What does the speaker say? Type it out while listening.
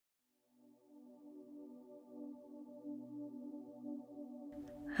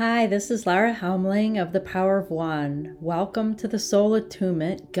Hi, this is Lara Helmling of The Power of One. Welcome to the Soul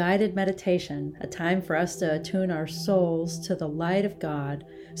Attunement Guided Meditation, a time for us to attune our souls to the light of God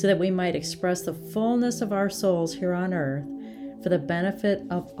so that we might express the fullness of our souls here on earth for the benefit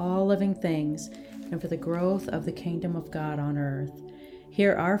of all living things and for the growth of the kingdom of God on earth.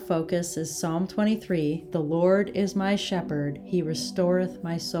 Here our focus is Psalm 23, "The Lord is my shepherd, he restoreth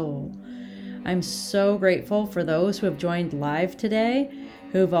my soul." I'm so grateful for those who have joined live today,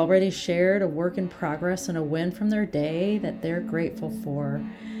 who've already shared a work in progress and a win from their day that they're grateful for.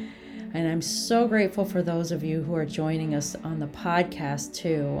 And I'm so grateful for those of you who are joining us on the podcast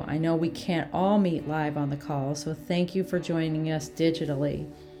too. I know we can't all meet live on the call, so thank you for joining us digitally.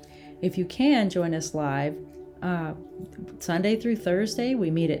 If you can join us live, Sunday through Thursday,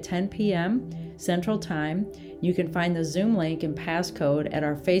 we meet at 10 p.m. Central Time. You can find the Zoom link and passcode at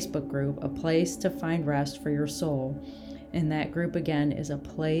our Facebook group, A Place to Find Rest for Your Soul. And that group again is A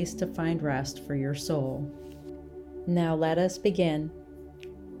Place to Find Rest for Your Soul. Now let us begin.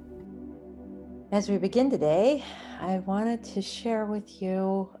 As we begin today, I wanted to share with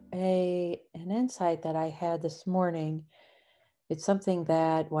you an insight that I had this morning. It's something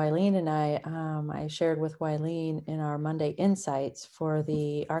that Wileen and I shared with Wileen in our Monday Insights for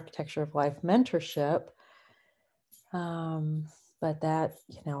the Architecture of Life mentorship. But that,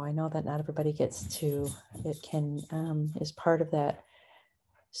 I know that not everybody gets to, is part of that.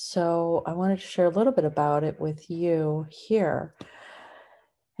 So I wanted to share a little bit about it with you here.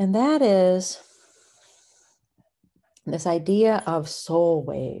 And that is this idea of soul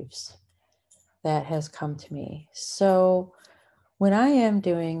waves that has come to me. So when I am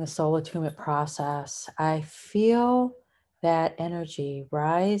doing the soul attunement process, I feel that energy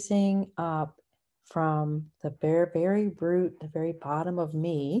rising up from the very root, the very bottom of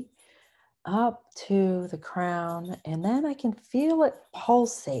me, up to the crown, and then I can feel it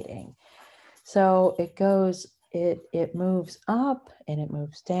pulsating. So it goes, it moves up and it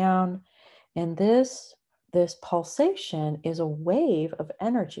moves down, and this pulsation is a wave of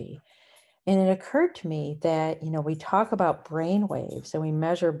energy. And it occurred to me that, we talk about brain waves and we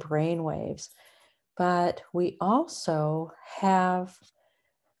measure brain waves, but we also have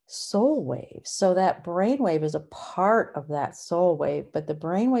soul waves. So that brain wave is a part of that soul wave, but the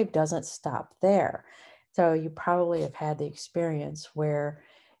brain wave doesn't stop there. So you probably have had the experience where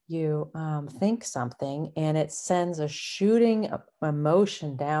you think something and it sends a shooting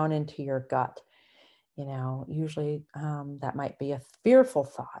emotion down into your gut. Usually that might be a fearful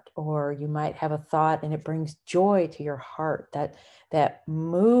thought, or you might have a thought and it brings joy to your heart. That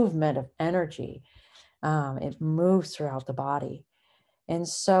movement of energy, it moves throughout the body. And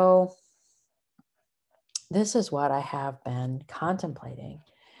so this is what I have been contemplating,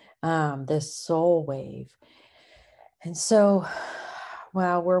 this soul wave. And so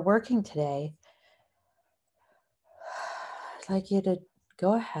while we're working today, I'd like you to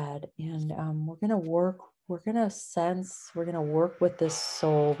go ahead and we're going to work with this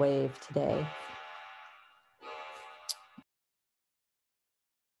soul wave today.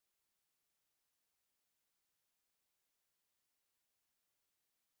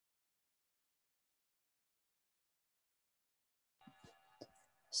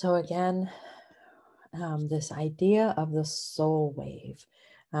 So again, this idea of the soul wave.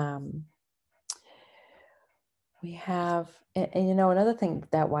 We have, and another thing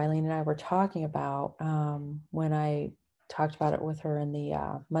that Wileen and I were talking about when I talked about it with her in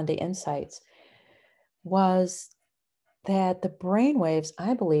the Monday Insights was that the brain waves,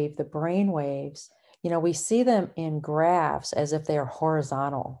 I believe the brain waves, we see them in graphs as if they are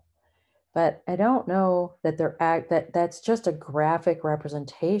horizontal, but I don't know that that's just a graphic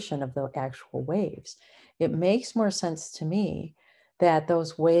representation of the actual waves. It makes more sense to me that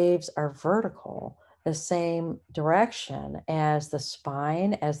those waves are vertical, the same direction as the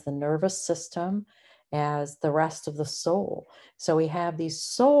spine, as the nervous system, as the rest of the soul. So we have these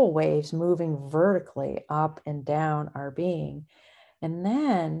soul waves moving vertically up and down our being. And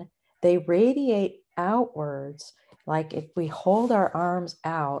then they radiate outwards, like if we hold our arms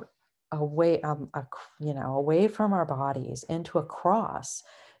out away, away from our bodies into a cross.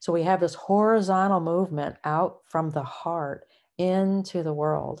 So we have this horizontal movement out from the heart into the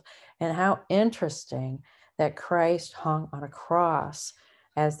world. And how interesting that Christ hung on a cross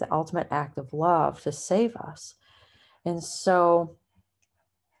as the ultimate act of love to save us. And so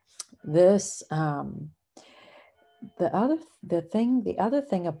this, the other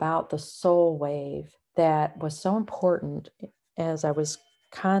thing about the soul wave that was so important as I was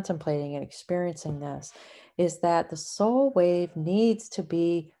contemplating and experiencing this is that the soul wave needs to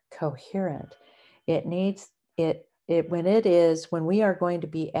be coherent. It when we are going to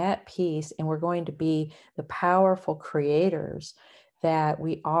be at peace and we're going to be the powerful creators that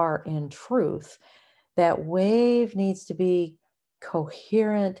we are in truth, that wave needs to be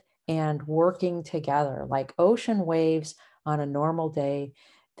coherent and working together. Like ocean waves on a normal day,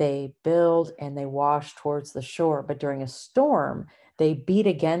 they build and they wash towards the shore, but during a storm, they beat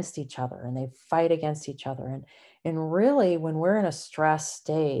against each other and they fight against each other. And really, when we're in a stress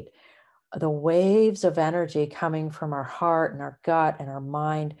state, the waves of energy coming from our heart and our gut and our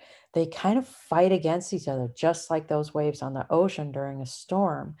mind, they kind of fight against each other, just like those waves on the ocean during a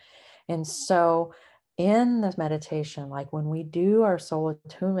storm. And so in this meditation, like when we do our soul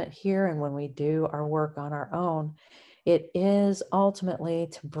attunement here and when we do our work on our own, it is ultimately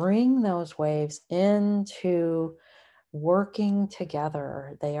to bring those waves into working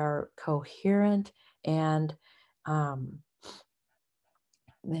together. They are coherent and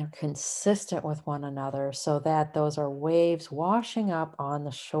they're consistent with one another so that those are waves washing up on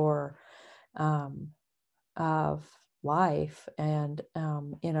the shore of life and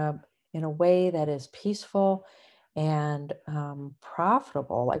in a way that is peaceful and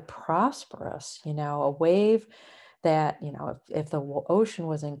profitable, like prosperous. A wave that, if the ocean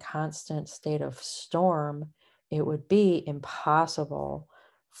was in constant state of storm, it would be impossible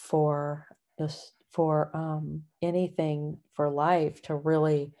for this for anything for life to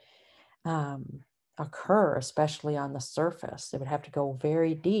really occur, especially on the surface. It would have to go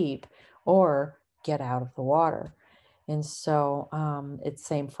very deep or get out of the water. And so it's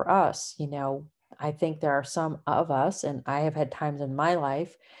same for us. I think there are some of us, and I have had times in my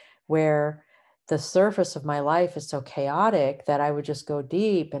life where the surface of my life is so chaotic that I would just go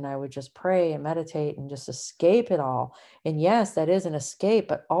deep and I would just pray and meditate and just escape it all. And yes, that is an escape,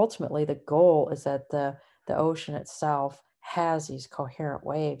 but ultimately the goal is that the ocean itself has these coherent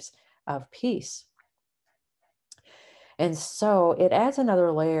waves of peace. And so it adds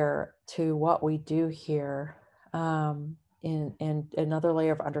another layer to what we do here, in another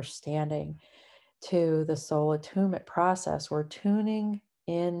layer of understanding to the soul attunement process. We're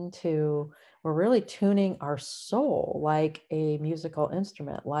really tuning our soul like a musical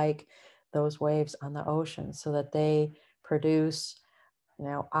instrument, like those waves on the ocean, so that they produce,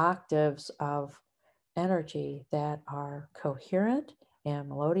 octaves of energy that are coherent and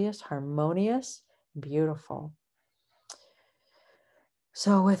melodious, harmonious, beautiful.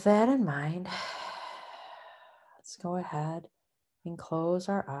 So with that in mind, let's go ahead and close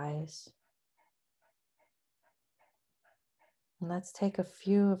our eyes. And let's take a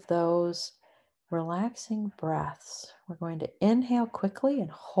few of those relaxing breaths. We're going to inhale quickly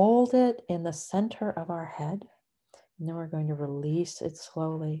and hold it in the center of our head. And then we're going to release it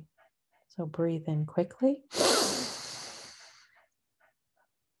slowly. So breathe in quickly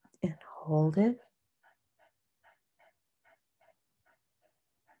and hold it.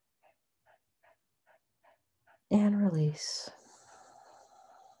 And release.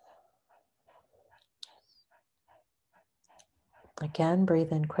 Again,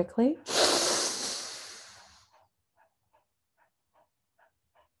 breathe in quickly.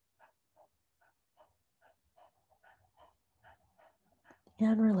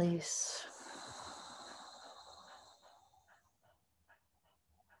 And release.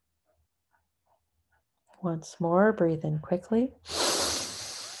 Once more, breathe in quickly.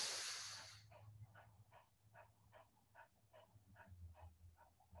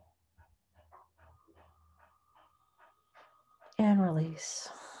 And release.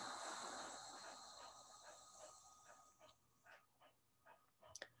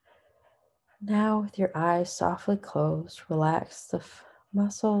 Now, with your eyes softly closed, relax the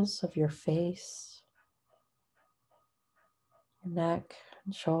muscles of your face, your neck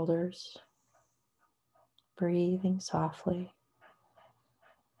and shoulders, breathing softly.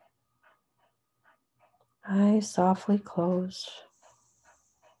 Eyes softly closed.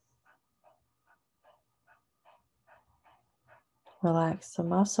 Relax the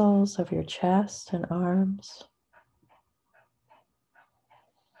muscles of your chest and arms.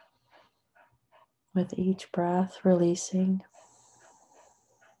 With each breath, releasing.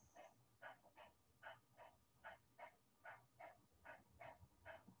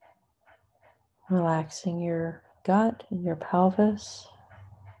 Relaxing your gut and your pelvis,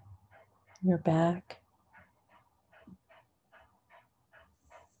 your back.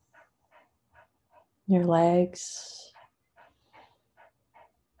 Your legs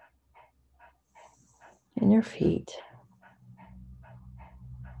and your feet.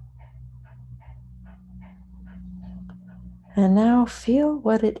 And now feel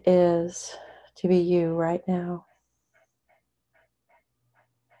what it is to be you right now.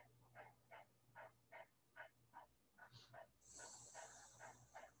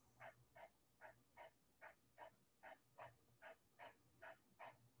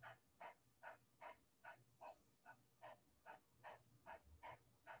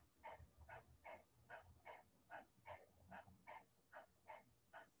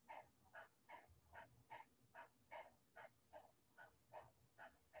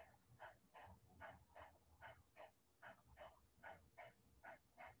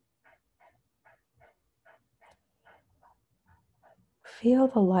 Feel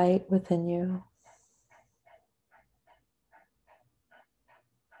the light within you.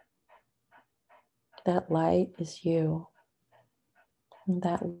 That light is you. And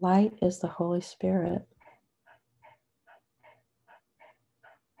that light is the Holy Spirit.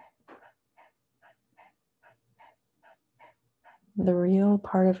 The real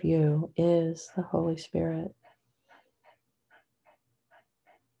part of you is the Holy Spirit.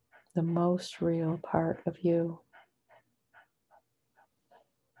 The most real part of you.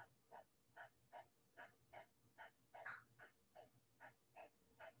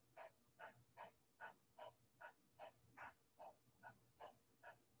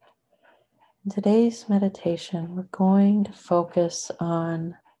 In today's meditation, we're going to focus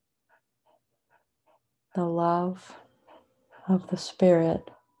on the love of the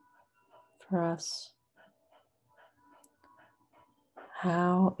Spirit for us.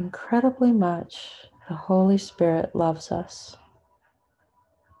 How incredibly much the Holy Spirit loves us.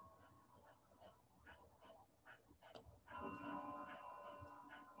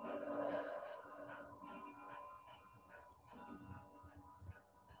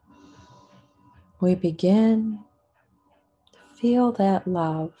 We begin to feel that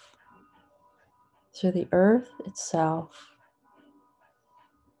love through the earth itself,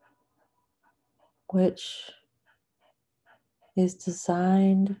 which is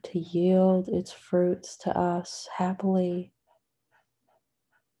designed to yield its fruits to us happily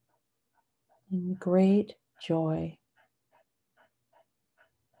in great joy,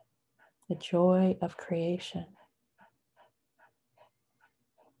 the joy of creation.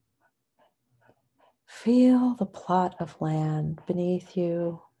 Feel the plot of land beneath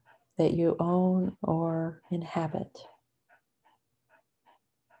you that you own or inhabit.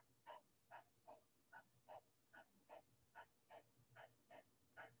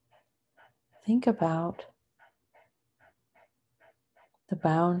 Think about the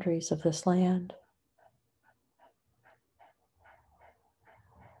boundaries of this land.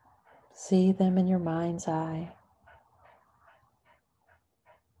 See them in your mind's eye.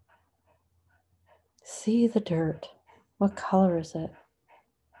 See the dirt. What color is it?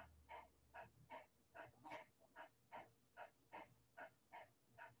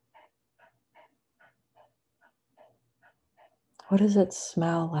 What does it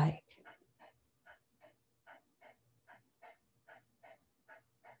smell like?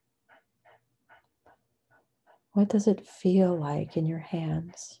 What does it feel like in your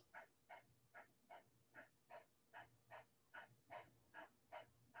hands?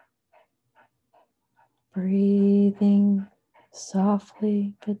 Breathing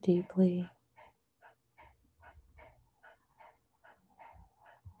softly but deeply.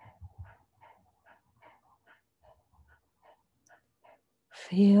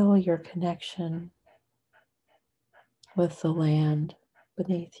 Feel your connection with the land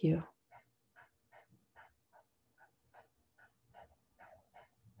beneath you.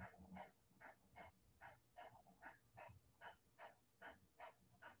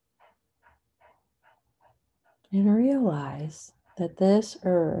 And realize that this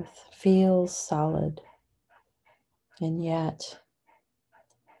earth feels solid, and yet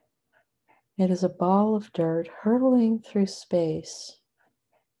it is a ball of dirt hurtling through space,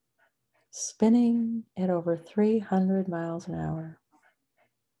 spinning at over 300 miles an hour,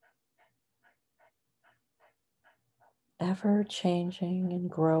 ever changing and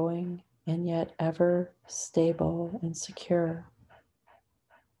growing, and yet ever stable and secure.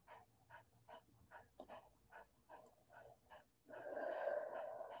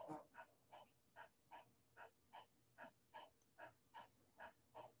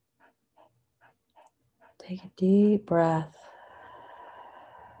 Take a deep breath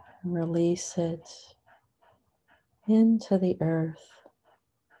and release it into the earth.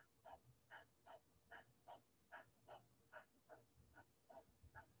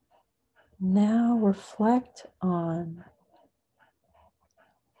 Now reflect on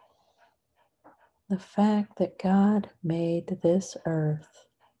the fact that God made this earth,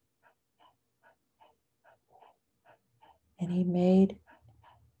 and He made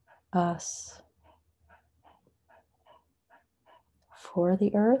us for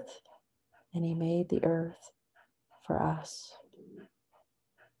the earth, and He made the earth for us.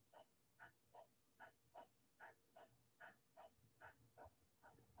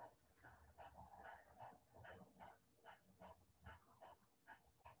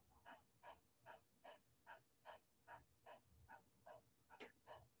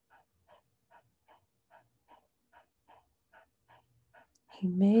 He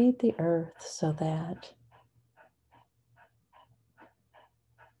made the earth so that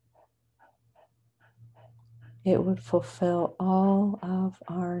it would fulfill all of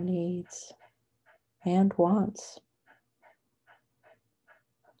our needs and wants.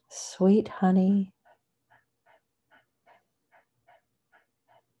 Sweet honey,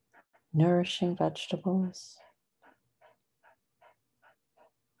 nourishing vegetables,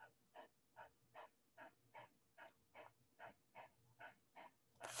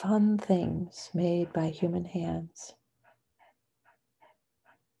 fun things made by human hands,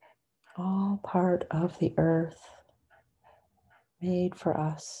 all part of the earth made for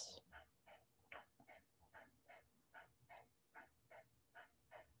us.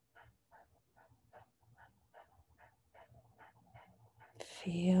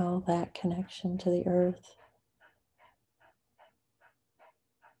 Feel that connection to the earth.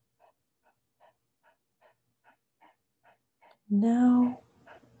 Now,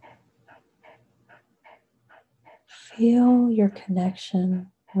 feel your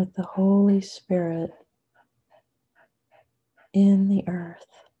connection with the Holy Spirit in the earth.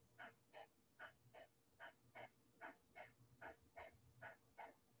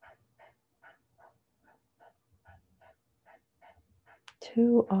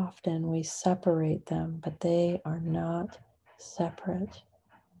 Too often we separate them, but they are not separate.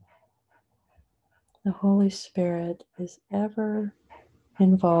 The Holy Spirit is ever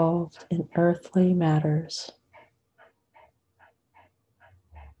involved in earthly matters.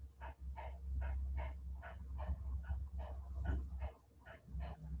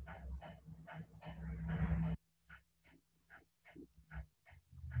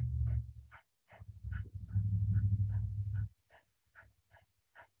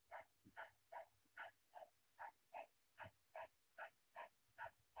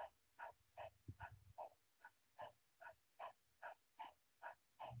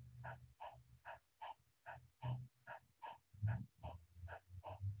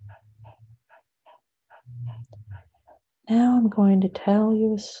 Now I'm going to tell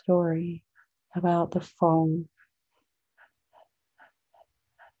you a story about the fall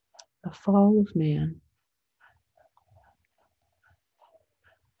of man.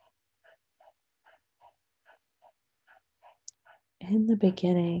 In the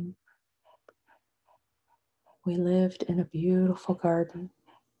beginning, we lived in a beautiful garden.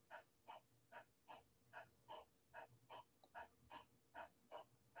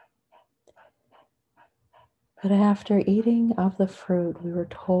 But after eating of the fruit we were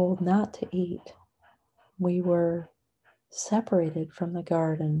told not to eat, we were separated from the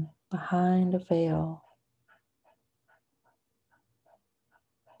garden behind a veil.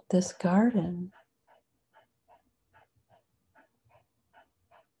 This garden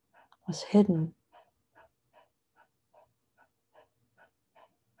was hidden.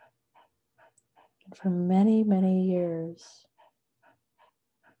 And for many, many years,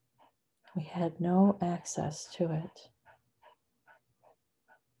 we had no access to it.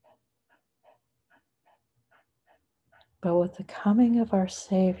 But with the coming of our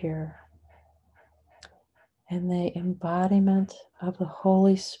Savior and the embodiment of the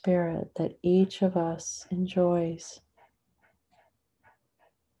Holy Spirit that each of us enjoys,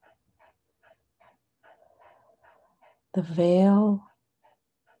 the veil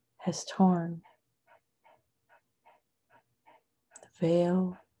has torn. The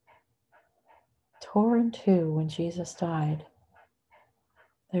veil tore in two when Jesus died.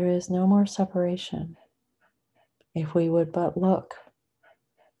 There is no more separation if we would but look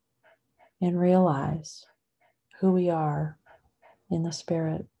and realize who we are in the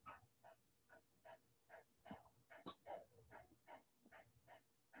Spirit.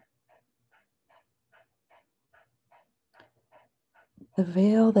 The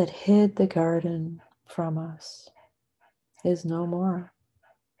veil that hid the garden from us is no more.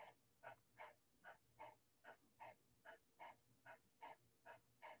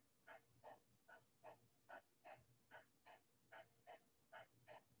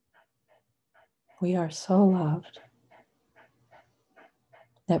 We are so loved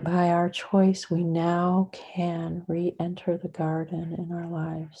that by our choice we now can re-enter the garden in our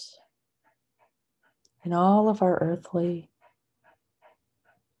lives. In all of our earthly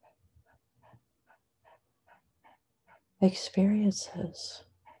experiences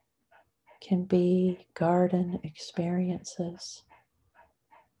can be garden experiences.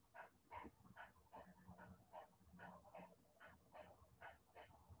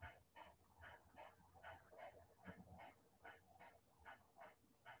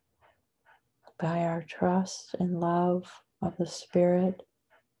 By our trust and love of the Spirit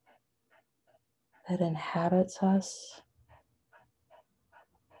that inhabits us,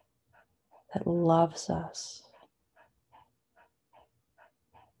 that loves us.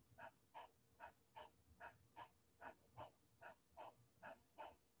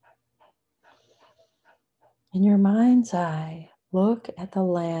 In your mind's eye, look at the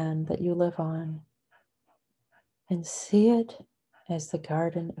land that you live on and see it as the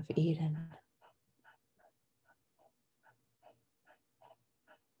Garden of Eden.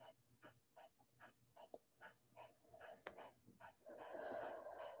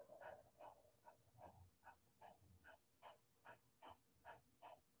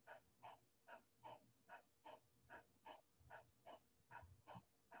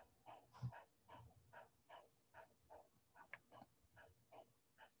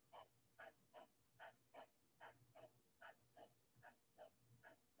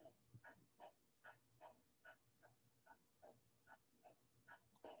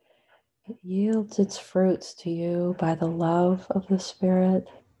 It yields its fruits to you by the love of the Spirit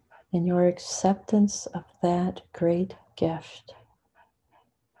and your acceptance of that great gift.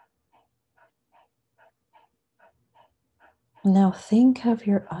 Now think of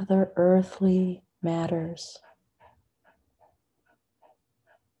your other earthly matters,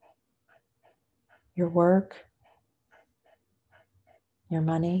 your work, your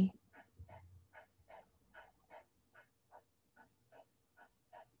money.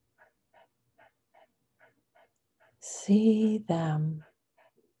 See them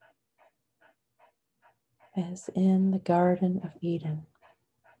as in the Garden of Eden.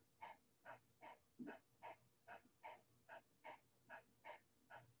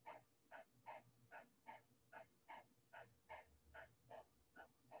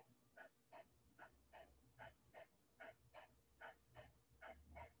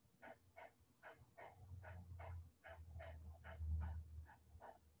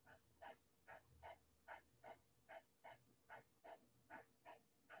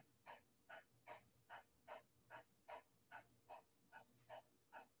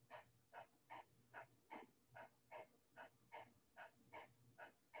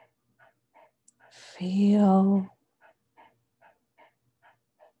 Feel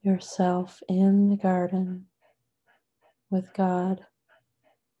yourself in the garden with God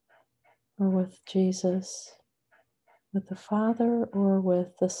or with Jesus, with the Father or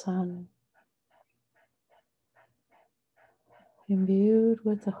with the Son, imbued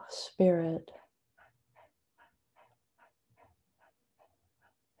with the Spirit.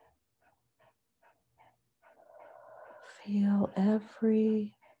 Feel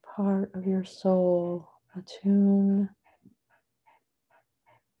every part of your soul attune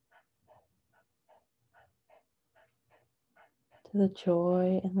to the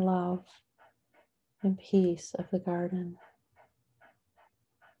joy and love and peace of the garden.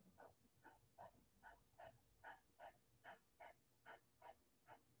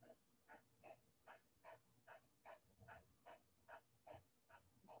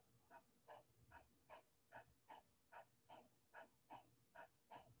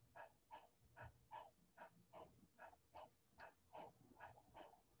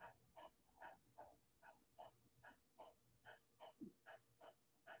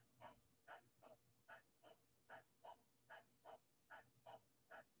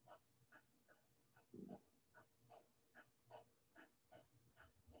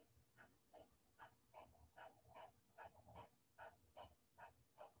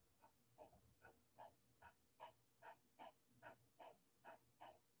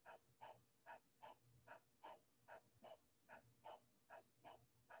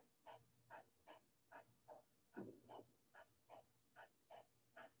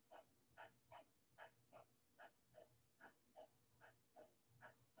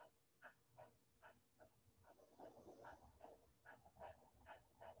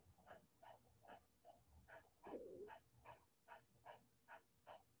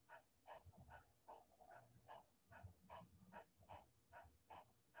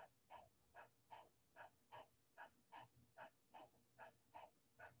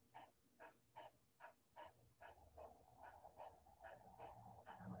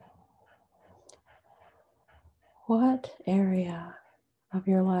 What area of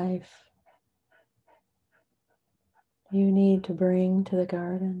your life do you need to bring to the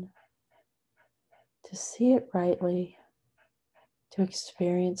garden to see it rightly, to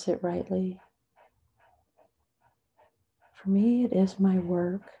experience it rightly? For me, it is my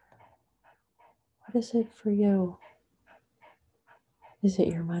work. What is it for you? Is it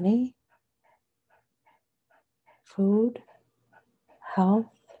your money, food, health,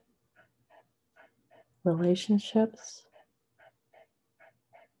 relationships?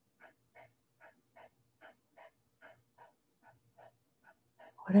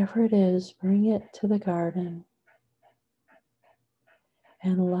 Whatever it is, bring it to the garden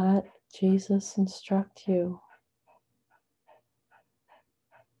and let Jesus instruct you.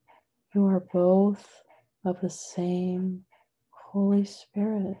 You are both of the same Holy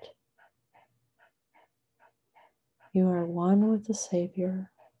Spirit. You are one with the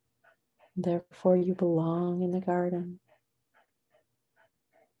Savior, therefore you belong in the garden.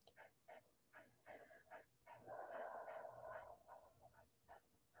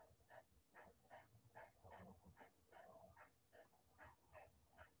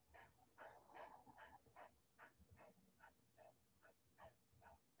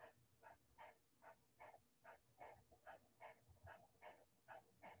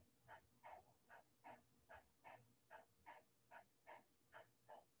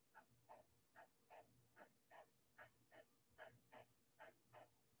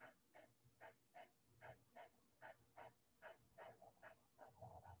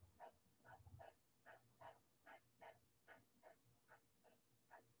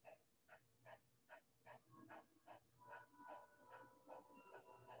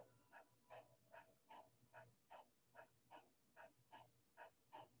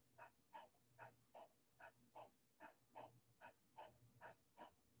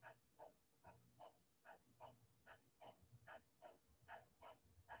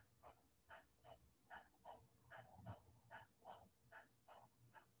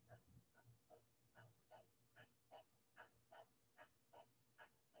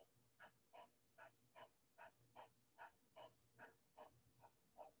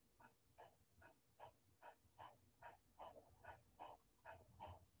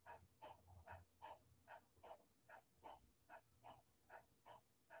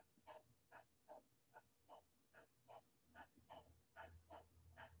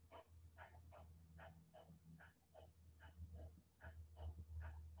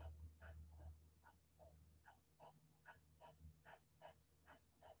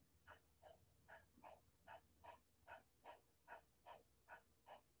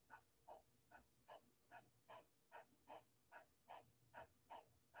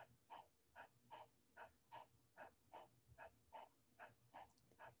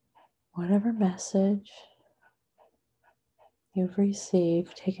 Whatever message you've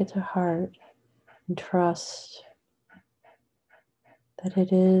received, take it to heart and trust that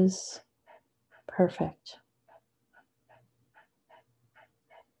it is perfect.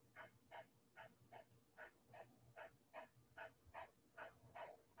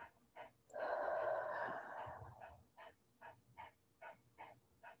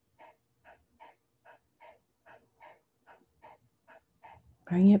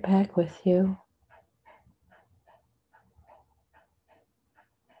 Bring it back with you.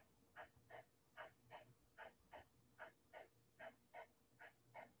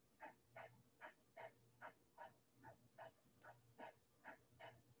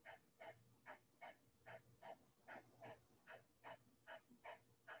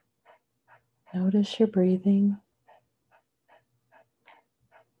 Notice your breathing.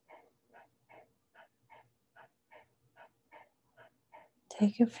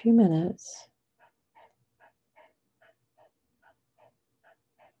 Take a few minutes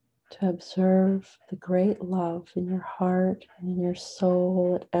to observe the great love in your heart and in your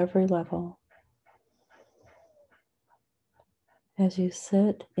soul at every level. As you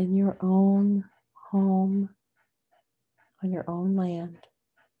sit in your own home, on your own land,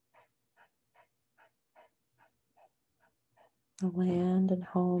 a land and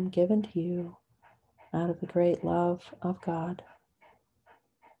home given to you out of the great love of God.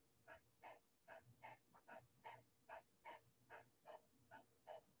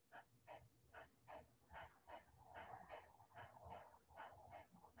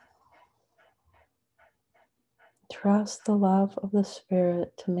 Trust the love of the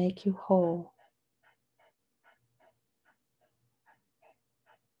Spirit to make you whole.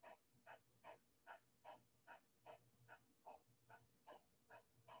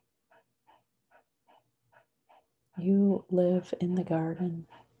 You live in the garden.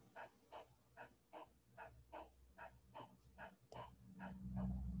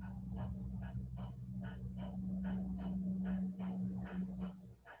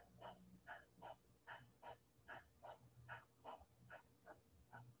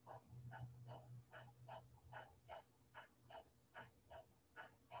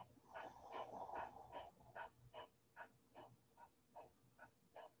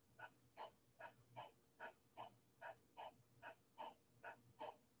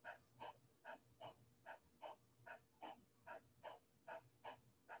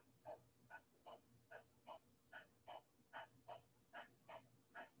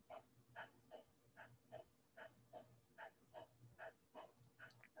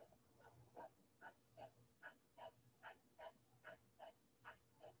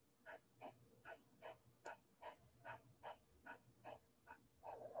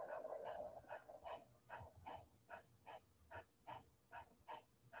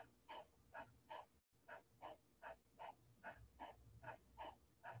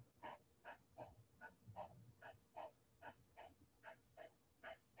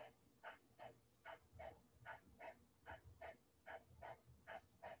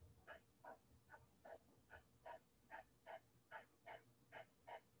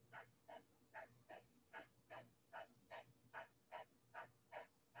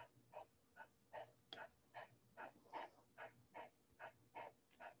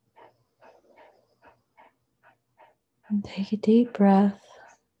 And take a deep breath.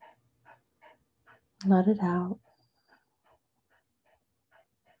 Let it out.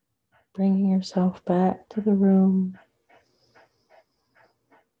 Bringing yourself back to the room.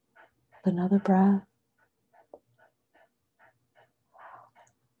 Another breath.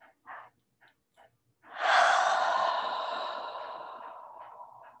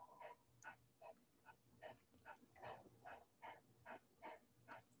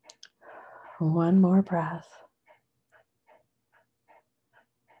 One more breath.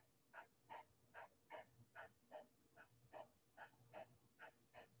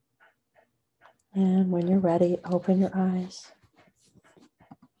 And when you're ready, open your eyes.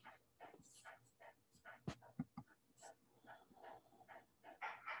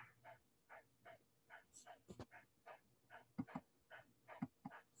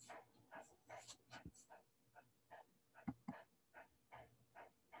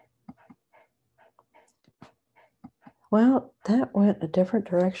 Well, that went a different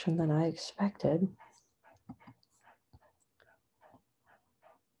direction than I expected.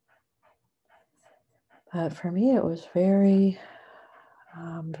 But for me, it was very,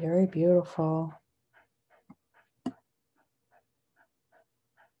 very beautiful.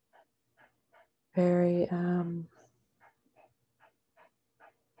 Very, I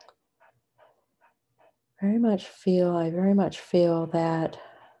very much feel that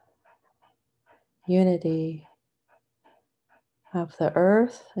unity of the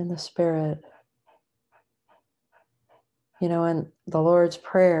earth and the spirit. You know, in the Lord's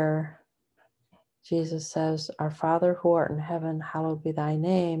Prayer, Jesus says, "Our Father who art in heaven, hallowed be thy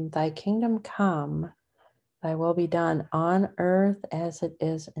name. Thy kingdom come, thy will be done on earth as it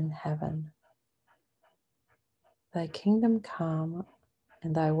is in heaven. Thy kingdom come,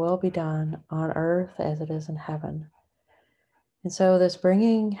 and thy will be done on earth as it is in heaven." And so this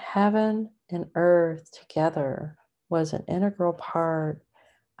bringing heaven and earth together was an integral part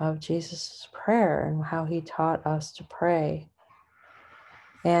of Jesus' prayer and how he taught us to pray.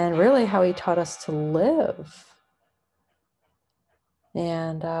 And really how he taught us to live.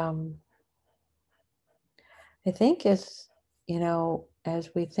 And I think as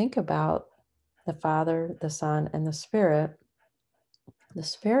we think about the Father, the Son, and the Spirit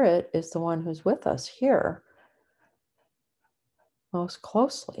is the one who's with us here most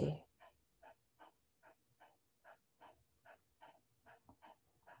closely.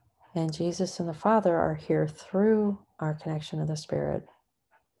 And Jesus and the Father are here through our connection to the Spirit.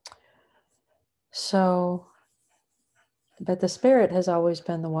 So, but the Spirit has always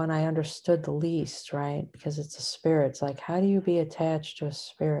been the one I understood the least, right? Because it's a spirit. It's like, how do you be attached to a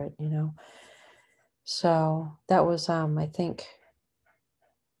spirit, you know? So that was, I think,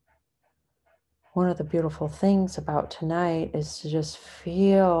 one of the beautiful things about tonight is to just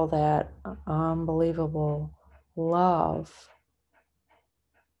feel that unbelievable love.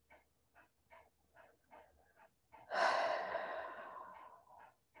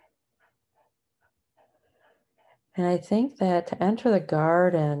 And I think that to enter the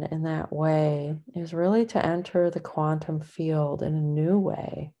garden in that way is really to enter the quantum field in a new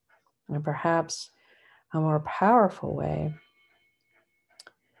way, and perhaps a more powerful way.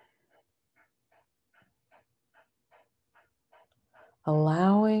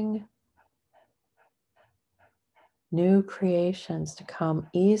 Allowing new creations to come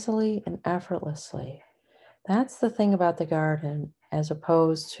easily and effortlessly. That's the thing about the garden as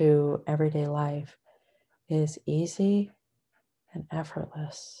opposed to everyday life. It is easy and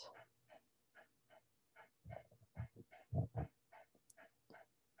effortless.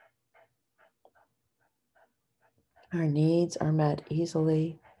 Our needs are met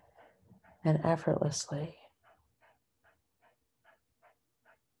easily and effortlessly.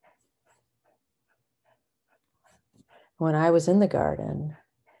 When I was in the garden,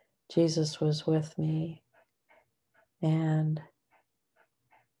 Jesus was with me, and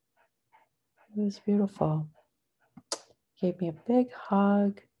it was beautiful. He gave me a big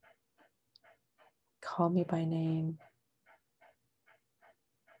hug, called me by name,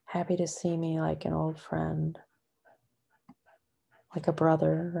 happy to see me like an old friend, like a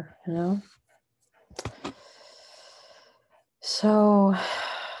brother, you know? So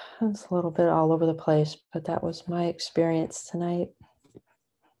it's a little bit all over the place, but that was my experience tonight.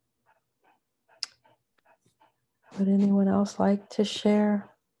 Would anyone else like to share?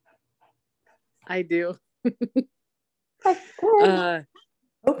 I do. That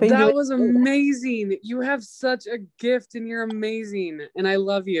was amazing. You have such a gift and you're amazing. And I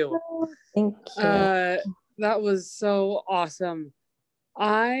love you. Thank you. That was so awesome.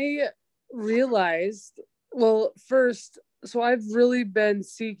 I realized, well, first, so I've really been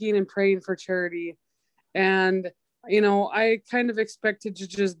seeking and praying for charity. And I kind of expected to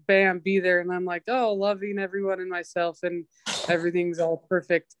just bam, be there. And I'm like, oh, loving everyone and myself and everything's all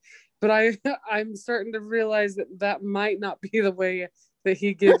perfect. But I'm starting to realize that that might not be the way that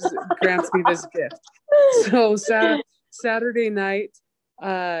he grants me this gift. So Saturday night,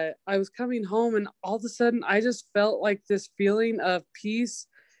 I was coming home and all of a sudden I just felt like this feeling of peace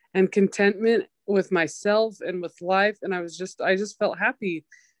and contentment with myself and with life. And I just felt happy.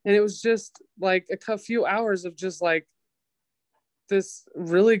 And it was just like a few hours of just like this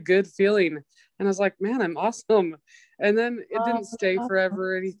really good feeling. And I was like, man, I'm awesome. And then it didn't stay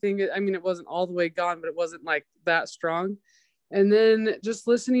forever or anything. I mean, it wasn't all the way gone, but it wasn't like that strong. And then just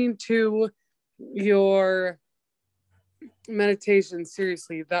listening to your meditation,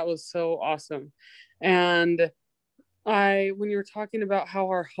 seriously, that was so awesome. And when you were talking about how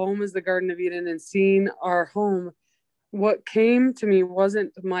our home is the Garden of Eden and seeing our home, what came to me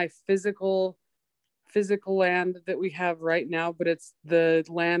wasn't my physical land that we have right now, but it's the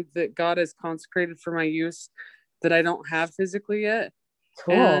land that God has consecrated for my use that I don't have physically yet.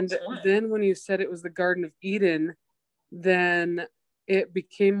 Cool. And then when you said it was the Garden of Eden, then it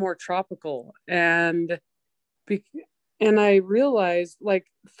became more tropical. And I realized, like,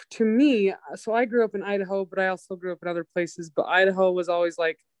 to me, so I grew up in Idaho, but I also grew up in other places, but Idaho was always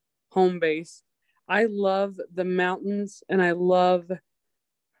like home base. I love the mountains and I love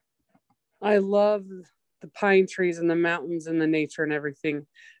the pine trees and the mountains and the nature and everything.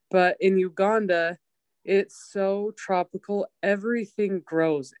 But in Uganda, it's so tropical. Everything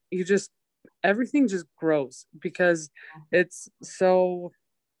grows. Everything just grows because it's so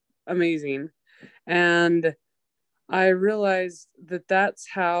amazing. And I realized that that's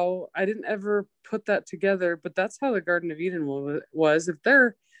how, I didn't ever put that together, but that's how the Garden of Eden was. If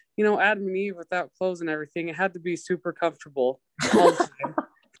they're, Adam and Eve without clothes and everything, it had to be super comfortable all the time.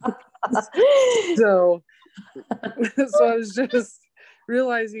 So I was just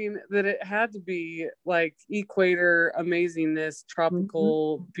realizing that it had to be like equator amazingness,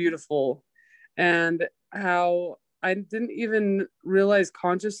 tropical, beautiful, and how I didn't even realize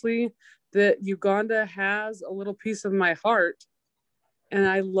consciously that Uganda has a little piece of my heart. And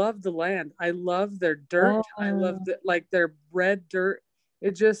I love the land. I love their dirt. I love their red dirt.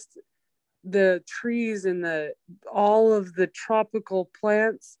 It just, the trees and all of the tropical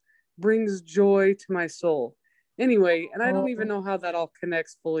plants brings joy to my soul. Anyway, and I don't even know how that all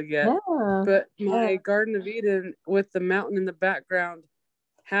connects fully yet, but my Garden of Eden with the mountain in the background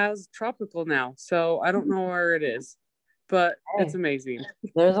has tropical now. So I don't know where it is, but it's amazing.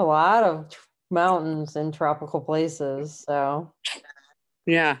 There's a lot of mountains in tropical places. So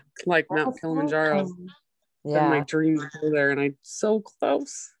yeah, like Mount Kilimanjaro. Yeah, my dream to go there, and I'm so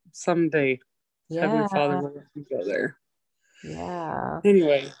close. Someday, Heavenly Father will let me go there. Yeah.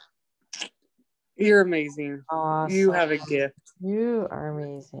 Anyway, you're amazing. Awesome. You have a gift. You are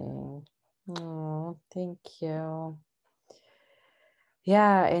amazing. Oh, thank you.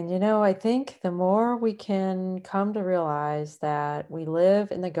 Yeah, and I think the more we can come to realize that we live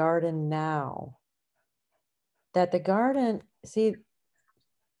in the garden now, that the garden, it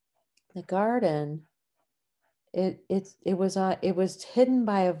was hidden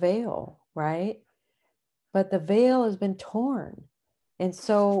by a veil, right? But the veil has been torn. And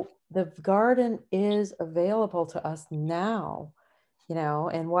so the garden is available to us now,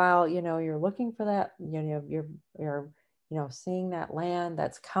 and while, you're looking for that, you're seeing that land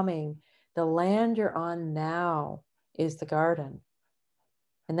that's coming, the land you're on now is the garden.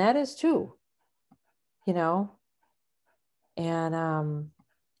 And that is too, and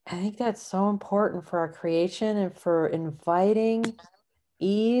I think that's so important for our creation and for inviting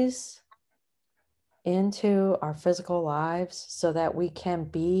ease into our physical lives so that we can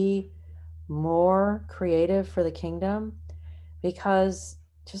be more creative for the kingdom. Because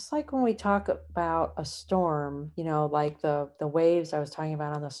just like when we talk about a storm, like the waves I was talking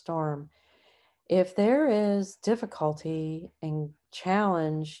about on the storm, if there is difficulty and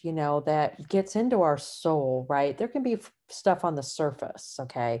challenge, that gets into our soul, right? There can be stuff on the surface,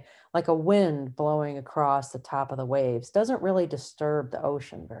 okay? Like a wind blowing across the top of the waves doesn't really disturb the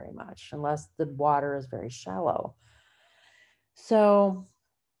ocean very much unless the water is very shallow. So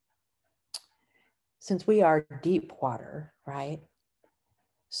since we are deep water, right?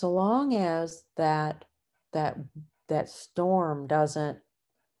 So long as that storm doesn't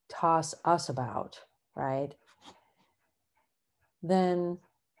toss us about, right? Then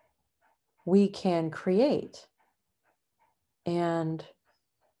we can create. And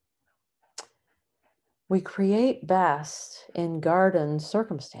we create best in garden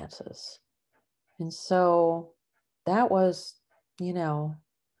circumstances. And so that was,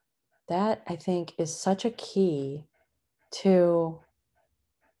 that I think is such a key to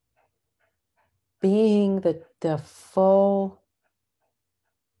being the full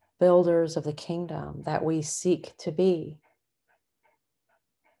builders of the kingdom that we seek to be.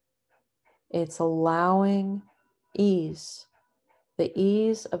 It's allowing ease, the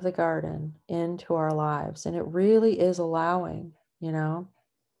ease of the garden into our lives. And it really is allowing,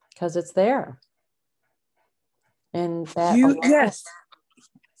 because it's there. And that, yes.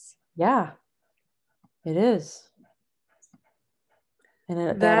 Yeah, it is.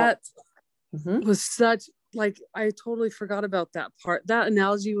 And that was such, like, I totally forgot about that part. That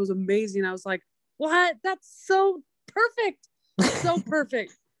analogy was amazing. I was like, what? That's so perfect. So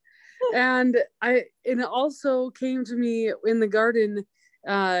perfect. And it also came to me in the garden.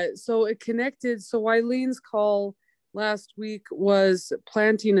 So it connected. So Eileen's call last week was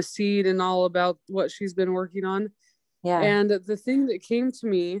planting a seed and all about what she's been working on. Yeah. And the thing that came to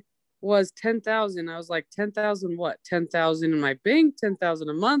me was 10,000. I was like, 10,000 what? 10,000 in my bank, 10,000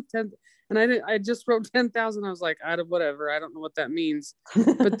 a month, 10. And I just wrote 10,000. I was like, whatever. I don't know what that means.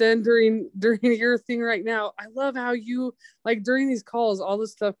 But then during your thing right now, I love how you, like, during these calls, all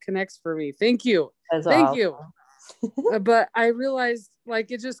this stuff connects for me. Thank you. Thank you. But I realized,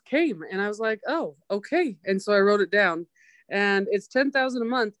 like, it just came and I was like, oh, okay. And so I wrote it down, and it's 10,000 a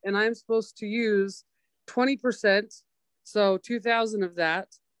month, and I'm supposed to use 20%. So 2,000 of that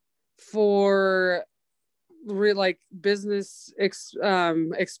for like business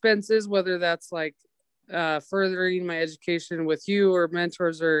expenses, whether that's like furthering my education with you or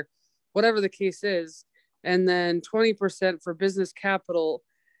mentors or whatever the case is, and then 20% for business capital,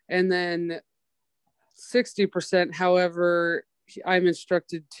 and then 60% however I'm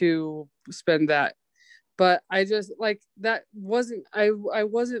instructed to spend that. But I just, like, that wasn't, I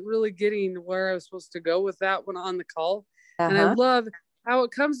wasn't really getting where I was supposed to go with that one on the call. And I love how it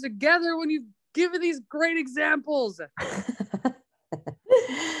comes together when you give these great examples.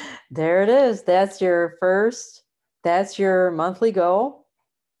 There it is. That's your monthly goal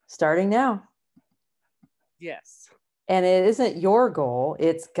starting now. Yes. And it isn't your goal.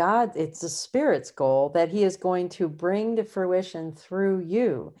 It's God. It's the Spirit's goal that He is going to bring to fruition through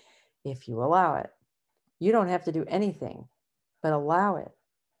you if you allow it. You don't have to do anything, but allow it.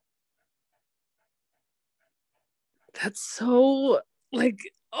 That's so, like,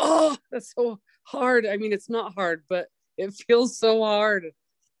 oh, that's so hard. I mean, it's not hard, but it feels so hard.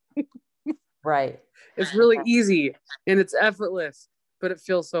 Right. It's really easy and it's effortless, but it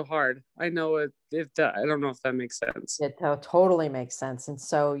feels so hard. I know it. I don't know if that makes sense. It totally makes sense. And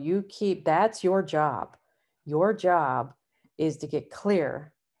so that's your job. Your job is to get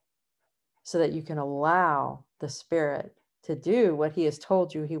clear so that you can allow the Spirit to do what He has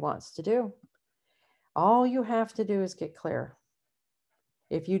told you He wants to do. All you have to do is get clear.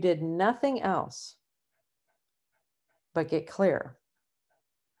 If you did nothing else but get clear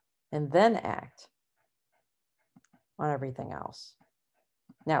and then act on everything else.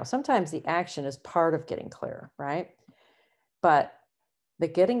 Now, sometimes the action is part of getting clear, right? But the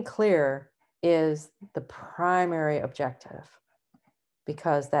getting clear is the primary objective,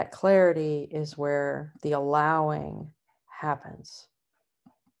 because that clarity is where the allowing happens.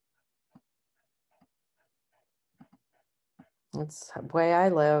 It's the way I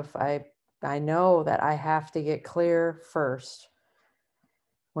live. I know that I have to get clear first.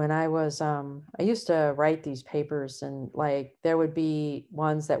 When I was, I used to write these papers, and like there would be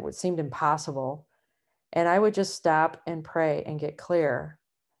ones that seemed impossible. And I would just stop and pray and get clear.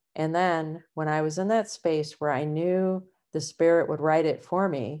 And then when I was in that space where I knew the Spirit would write it for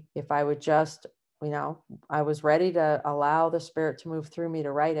me, if I would just, I was ready to allow the Spirit to move through me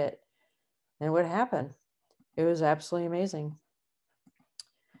to write it, and it would happen. It was absolutely amazing.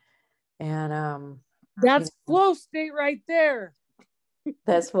 And that's flow state right there.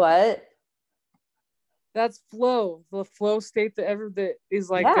 That's what? That's flow. The flow state that is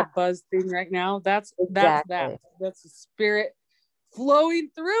like a buzz thing right now. That's the Spirit flowing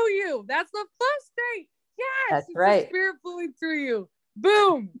through you. That's the flow state. Yes, that's right. The Spirit flowing through you.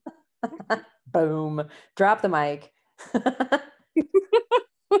 Boom. Boom. Drop the mic.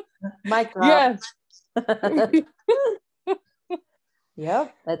 Mic drop. Yes.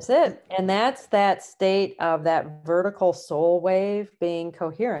 Yep, that's it. And that's that state of that vertical soul wave being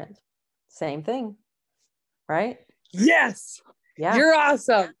coherent. Same thing, right? Yes. Yeah. You're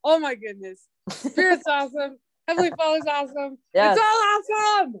awesome. Oh my goodness. Spirit's awesome. Heavenly Father's awesome. Yes. It's all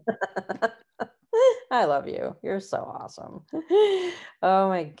awesome. I love you. You're so awesome. Oh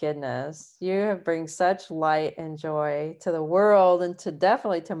my goodness. You have bring such light and joy to the world, and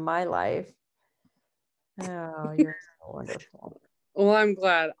definitely to my life. Oh, you're so wonderful. Well, I'm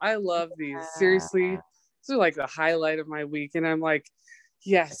glad. I love these. Seriously, are like the highlight of my week. And I'm like,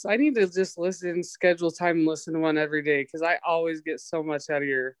 yes, I need to just listen, schedule time and listen to one every day, because I always get so much out of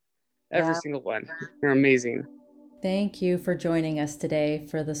your every Yeah. single one. You're amazing. Thank you for joining us today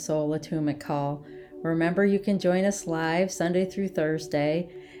for the Soul Attunement Call. Remember, you can join us live Sunday through Thursday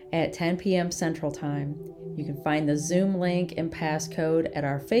at 10 p.m. Central Time. You can find the Zoom link and passcode at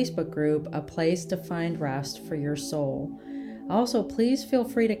our Facebook group, A Place to Find Rest for Your Soul. Also, please feel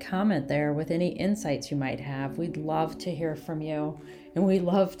free to comment there with any insights you might have. We'd love to hear from you, and we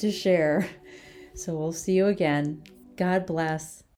love to share. So we'll see you again. God bless.